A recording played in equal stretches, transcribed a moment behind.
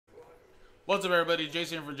What's up, everybody?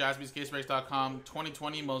 Jason here for jaspyscasebreaks.com.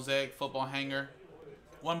 2020 Mosaic football hanger.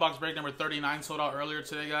 One box break number 39 sold out earlier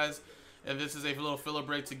today, guys. And this is a little filler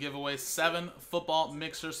break to give away 7 football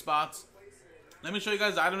mixer spots. Let me show you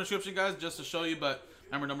guys the item description, guys, just to show you. But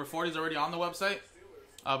remember, number 40 is already on the website.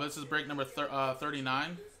 But this is break number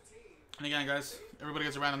 39. And again, guys, everybody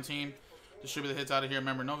gets a random team. Distribute the hits out of here.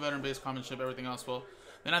 Remember, no veteran-based common ship. Everything else will.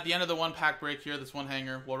 Then at the end of the one pack break here, this one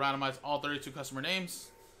hanger, we'll randomize all 32 customer names.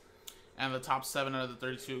 And the top 7 out of the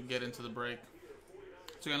 32 get into the break.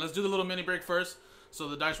 So again, let's do the little mini break first. So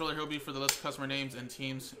the dice roller here will be for the list of customer names and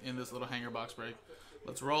teams in this little hanger box break.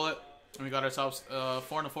 Let's roll it. And we got ourselves 4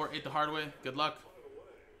 and a 4, 8 the hard way. Good luck.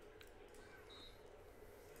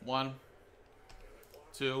 1,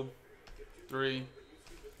 2, 3,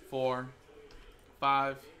 4,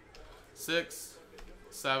 5, 6,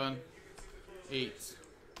 7, 8.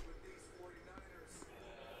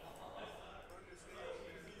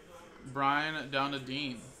 Brian down to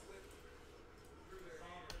Dean.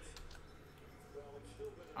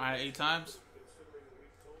 Alright, 8 times.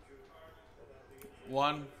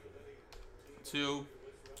 1, 2,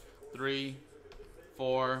 3,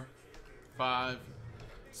 4, 5,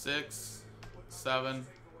 6, 7,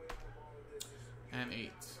 and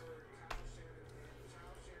 8.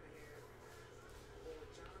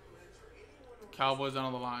 Cowboys down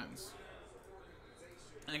on the lines.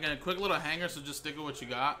 And again, a quick little hanger, so just stick with what you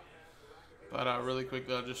got. But really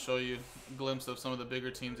quickly, I'll just show you a glimpse of some of the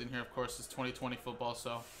bigger teams in here. Of course, it's 2020 football,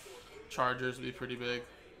 so Chargers would be pretty big.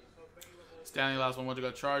 Stanley, last one, you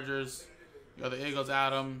got Chargers. You got the Eagles,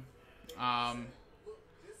 Adam.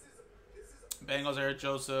 Bengals, Eric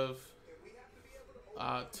Joseph.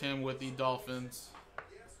 Tim with the Dolphins.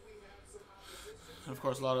 And of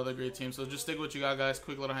course, a lot of other great teams. So just stick with what you got, guys.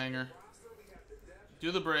 Quick little hanger.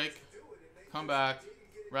 Do the break. Come back.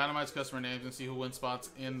 Randomize customer names and see who wins spots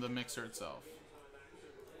in the mixer itself.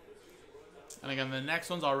 And again, the next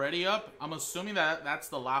one's already up. I'm assuming that that's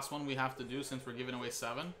the last one we have to do since we're giving away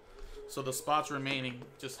 7. So the spots remaining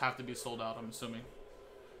just have to be sold out, I'm assuming.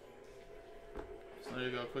 So there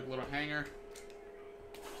you go, quick little hanger.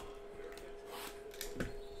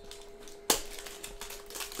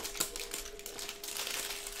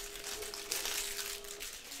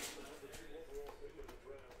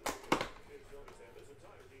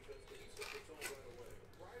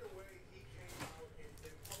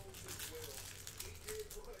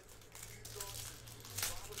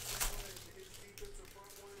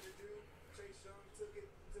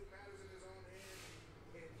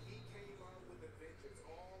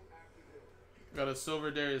 Got a silver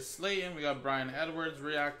Darius Slayton. We got Brian Edwards,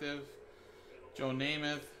 reactive. Joe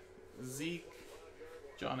Namath, Zeke,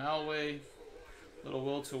 John Elway, little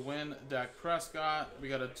will to win, Dak Prescott. We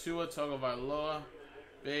got a Tua Tagovailoa,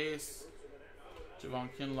 base. Javon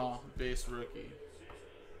Kinlaw, base rookie.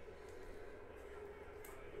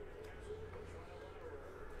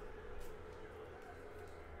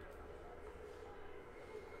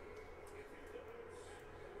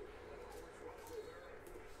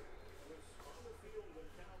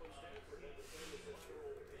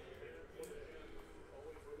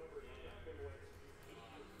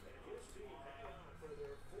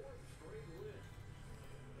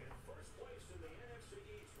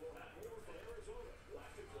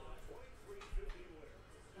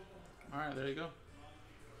 Alright, there you go.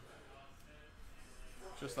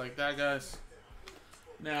 Just like that, guys.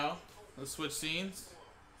 Now, let's switch scenes.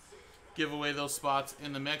 Give away those spots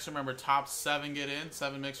in the mixer. Remember, top 7 get in.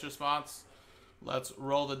 7 mixer spots. Let's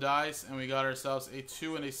roll the dice. And we got ourselves a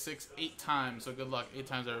 2 and a 6, 8 times. So good luck. 8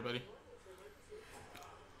 times, everybody.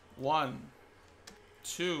 1,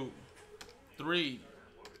 2, 3,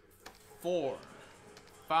 4,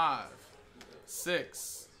 5,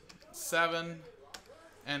 6, 7,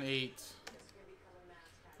 and 8.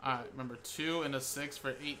 Alright, remember 2 and a 6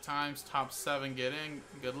 for 8 times. Top 7 get in.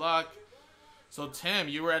 Good luck. So Tim,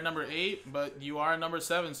 you were at number 8, but you are at number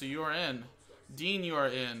 7, so you are in. Dean, you are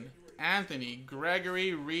in. Anthony,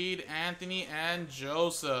 Gregory, Reed, Anthony, and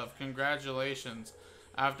Joseph. Congratulations.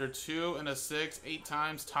 After 2 and a 6, 8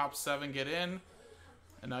 times, top 7 get in.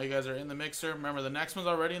 And now you guys are in the mixer. Remember, the next one's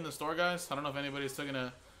already in the store, guys. I don't know if anybody's taking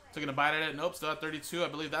a bite at it. Nope, still at 32. I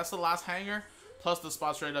believe that's the last hanger. Plus the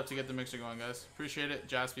spots straight up to get the mixer going, guys. Appreciate it.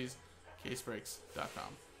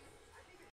 JaspysCaseBreaks.com.